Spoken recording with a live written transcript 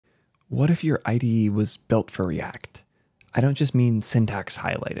What if your IDE was built for React? I don't just mean syntax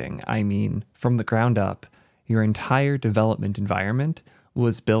highlighting. I mean, from the ground up, your entire development environment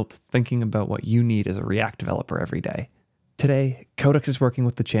was built thinking about what you need as a React developer every day. Today, Codex is working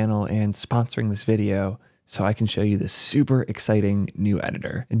with the channel and sponsoring this video so I can show you this super exciting new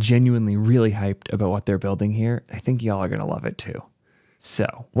editor. I'm genuinely really hyped about what they're building here. I think y'all are gonna love it too.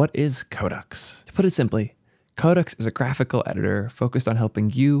 So, what is Codex? To put it simply, Codex is a graphical editor focused on helping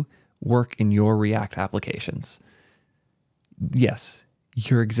you work in your React applications. Yes,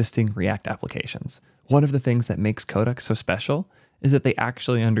 your existing React applications. One of the things that makes Codex so special is that they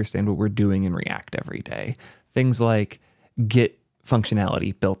actually understand what we're doing in React every day. Things like Git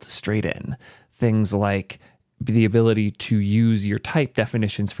functionality built straight in. Things like the ability to use your type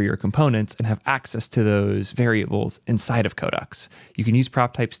definitions for your components and have access to those variables inside of Codex. You can use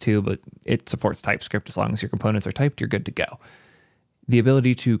prop types too, but it supports TypeScript. As long as your components are typed, you're good to go. The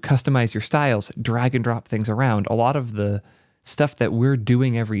ability to customize your styles, drag and drop things around. A lot of the stuff that we're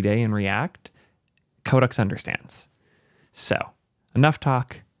doing every day in React, Codex understands. So, enough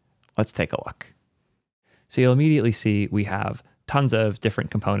talk, let's take a look. So you'll immediately see we have tons of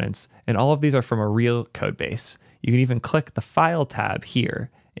different components, and all of these are from a real code base. You can even click the File tab here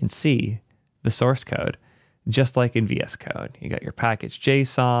and see the source code, just like in VS Code. You got your package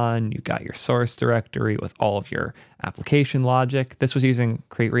JSON, you got your source directory with all of your application logic. This was using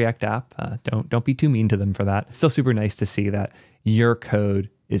Create React App. Don't be too mean to them for that. It's still super nice to see that your code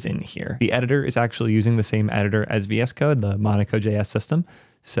is in here. The editor is actually using the same editor as VS Code, the Monaco.js system.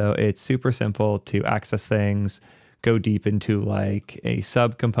 So it's super simple to access things, go deep into like a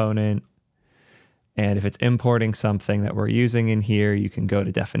subcomponent. And if it's importing something that we're using in here, you can go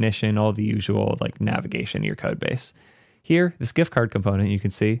to definition, all the usual like navigation to your code base. Here, this gift card component you can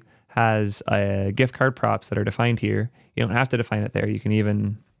see has gift card props that are defined here. You don't have to define it there. You can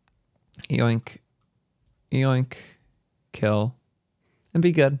even yoink, yoink, kill, and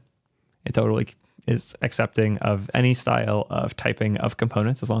be good. It totally is accepting of any style of typing of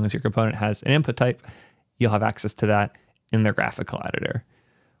components. As long as your component has an input type, you'll have access to that in their graphical editor.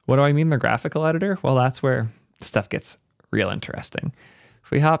 What do I mean the graphical editor? Well, that's where stuff gets real interesting.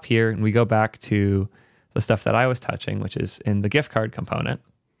 If we hop here and we go back to the stuff that I was touching, which is in the gift card component,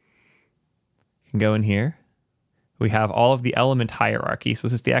 you can go in here. We have all of the element hierarchy. So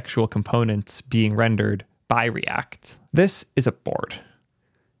this is the actual components being rendered by React. This is a board.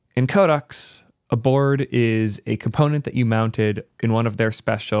 In Codex, a board is a component that you mounted in one of their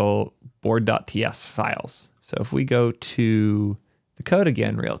special board.ts files. So if we go to the code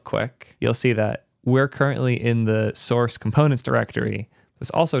again real quick, you'll see that we're currently in the source components directory.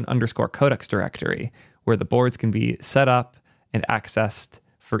 There's also an _codex directory where the boards can be set up and accessed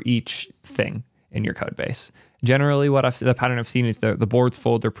for each thing in your code base. Generally, the pattern I've seen is the boards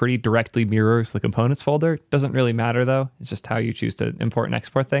folder pretty directly mirrors the components folder. Doesn't really matter though. It's just how you choose to import and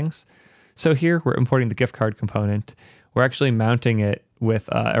export things. So here we're importing the gift card component. We're actually mounting it with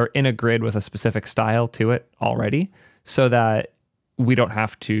or in a grid with a specific style to it already, so that we don't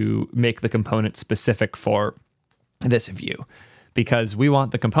have to make the component specific for this view, because we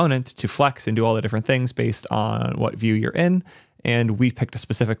want the component to flex and do all the different things based on what view you're in. And we picked a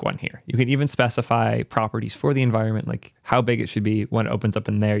specific one here. You can even specify properties for the environment, like how big it should be when it opens up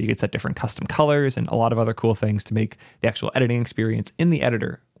in there. You can set different custom colors and a lot of other cool things to make the actual editing experience in the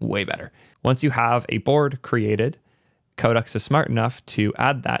editor way better. Once you have a board created, Codex is smart enough to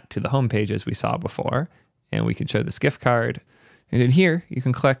add that to the homepage as we saw before. And we can show this gift card. And in here, you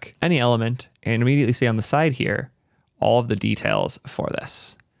can click any element and immediately see on the side here all of the details for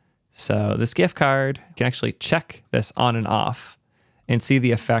this. So this gift card, you can actually check this on and off and see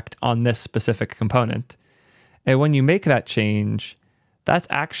the effect on this specific component. And when you make that change, that's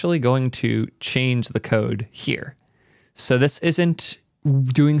actually going to change the code here. So this isn't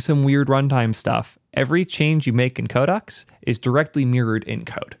doing some weird runtime stuff. Every change you make in Codex is directly mirrored in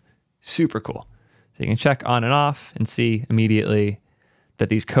code. Super cool. So you can check on and off and see immediately that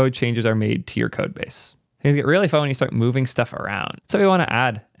these code changes are made to your code base. Things get really fun when you start moving stuff around. So we want to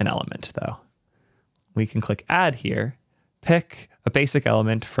add an element though. We can click add here, pick a basic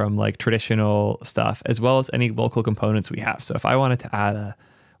element from like traditional stuff, as well as any local components we have. So if I wanted to add a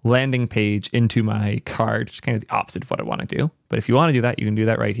landing page into my card, which is kind of the opposite of what I want to do. But if you want to do that, you can do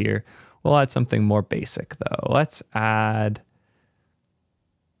that right here. We'll add something more basic though. Let's add,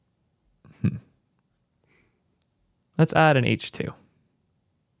 let's add an H2.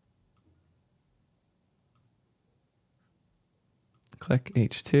 Click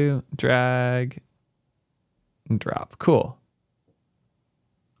H2, drag, and drop. Cool.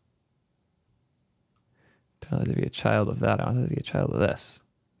 Tell it to be a child of that. I want it to be a child of this.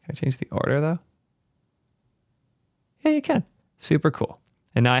 I change the order though? Yeah, you can. Super cool.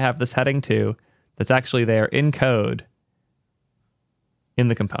 And now I have this heading too that's actually there in code in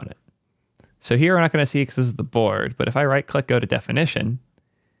the component. So here we're not going to see because this is the board, but if I right click, go to definition,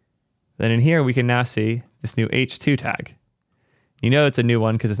 then in here we can now see this new H2 tag. You know it's a new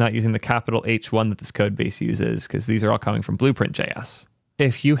one because it's not using the capital H1 that this code base uses, because these are all coming from Blueprint.js.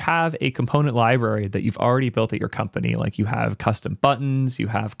 If you have a component library that you've already built at your company, like you have custom buttons, you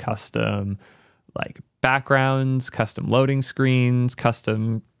have custom like backgrounds, custom loading screens,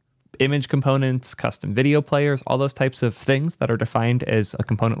 custom image components, custom video players, all those types of things that are defined as a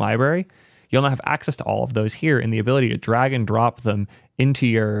component library, you'll now have access to all of those here and the ability to drag and drop them into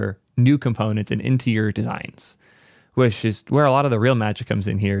your new components and into your designs, which is where a lot of the real magic comes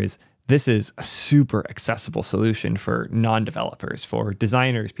in here. Is this is a super accessible solution for non-developers, for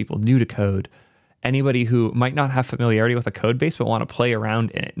designers, people new to code, anybody who might not have familiarity with a code base but want to play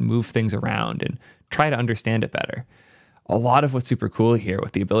around in it and move things around and try to understand it better. A lot of what's super cool here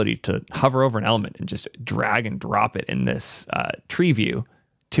with the ability to hover over an element and just drag and drop it in this tree view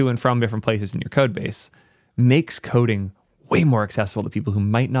to and from different places in your code base makes coding way more accessible to people who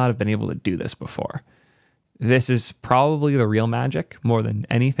might not have been able to do this before. This is probably the real magic more than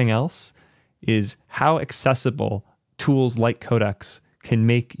anything else, is how accessible tools like Codex can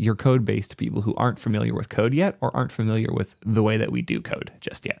make your code base to people who aren't familiar with code yet or aren't familiar with the way that we do code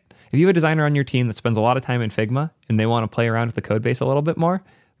just yet. If you have a designer on your team that spends a lot of time in Figma and they want to play around with the code base a little bit more,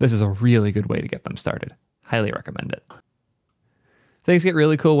 this is a really good way to get them started. Highly recommend it. Things get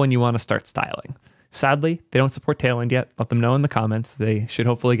really cool when you want to start styling. Sadly, they don't support Tailwind yet. Let them know in the comments. They should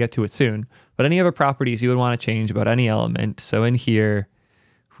hopefully get to it soon. But any other properties you would want to change about any element. So in here,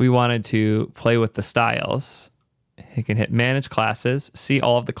 if we wanted to play with the styles, you can hit Manage Classes, see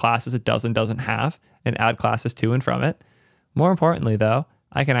all of the classes it does and doesn't have, and add classes to and from it. More importantly, though,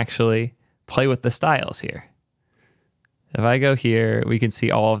 I can actually play with the styles here. If I go here, we can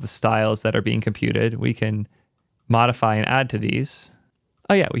see all of the styles that are being computed. We can modify and add to these.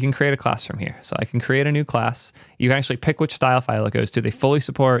 Oh yeah, we can create a class from here. So I can create a new class. You can actually pick which style file it goes to. They fully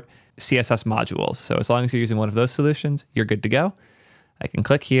support CSS modules. So as long as you're using one of those solutions, you're good to go. I can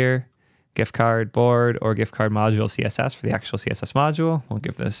click here, gift card board or gift card module CSS for the actual CSS module. We'll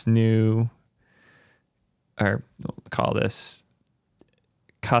give this new, or we'll call this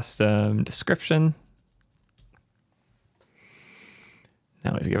custom description.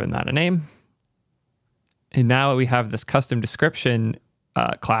 Now we've given that a name. And now we have this custom description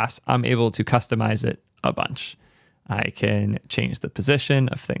class. I'm able to customize it a bunch. I can change the position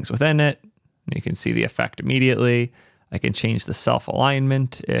of things within it. You can see the effect immediately. I can change the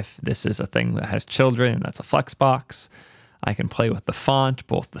self-alignment if this is a thing that has children and that's a flex box. I can play with the font,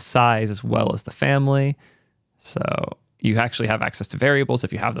 both the size as well as the family. So you actually have access to variables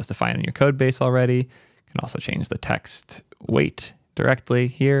if you have those defined in your code base already. You can also change the text weight directly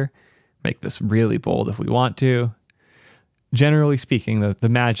here. Make this really bold if we want to. Generally speaking, the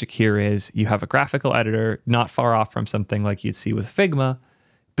magic here is you have a graphical editor not far off from something like you'd see with Figma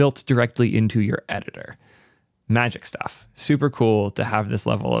built directly into your editor. Magic stuff. Super cool to have this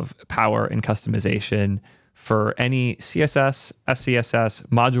level of power and customization for any CSS, SCSS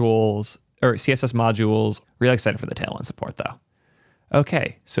modules, or CSS modules. Really excited for the Tailwind support though.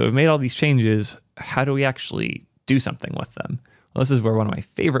 Okay, so we've made all these changes. How do we actually do something with them? Well, this is where one of my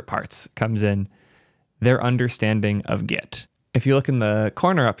favorite parts comes in, their understanding of Git. If you look in the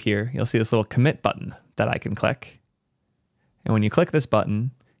corner up here, you'll see this little commit button that I can click. And when you click this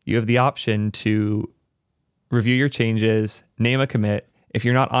button, you have the option to review your changes, name a commit. If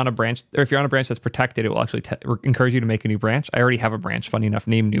you're not on a branch, or if you're on a branch that's protected, it will actually encourage you to make a new branch. I already have a branch, funny enough,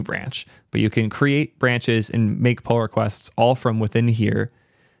 named new branch. But you can create branches and make pull requests all from within here.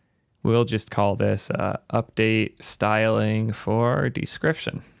 We'll just call this update styling for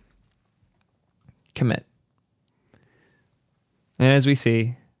description. Commit. And as we see,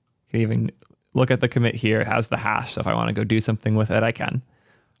 you can even look at the commit here. It has the hash. So if I want to go do something with it, I can.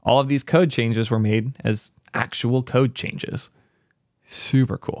 All of these code changes were made as actual code changes.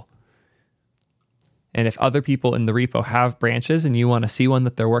 Super cool. And if other people in the repo have branches and you want to see one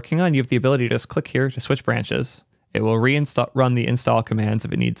that they're working on, you have the ability to just click here to switch branches. It will run the install commands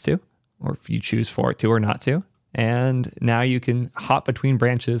if it needs to, or if you choose for it to or not to. And now you can hop between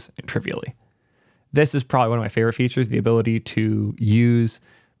branches trivially. This is probably one of my favorite features, the ability to use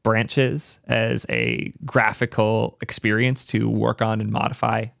branches as a graphical experience to work on and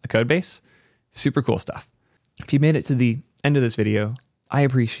modify a code base. Super cool stuff. If you made it to the end of this video, I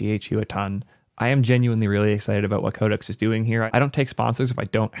appreciate you a ton. I am genuinely really excited about what Codex is doing here. I don't take sponsors if I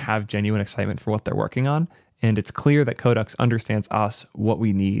don't have genuine excitement for what they're working on. and it's clear that Codex understands us, what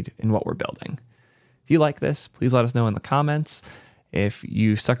we need, and what we're building. If you like this, please let us know in the comments. If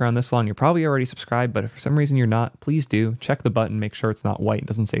you stuck around this long, you're probably already subscribed, but if for some reason you're not, please do. Check the button, make sure it's not white and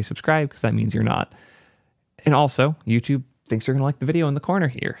doesn't say subscribe, because that means you're not. And also, YouTube thinks you're going to like the video in the corner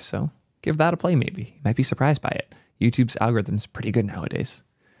here, so give that a play maybe. You might be surprised by it. YouTube's algorithm's pretty good nowadays.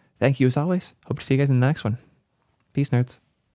 Thank you as always. Hope to see you guys in the next one. Peace, nerds.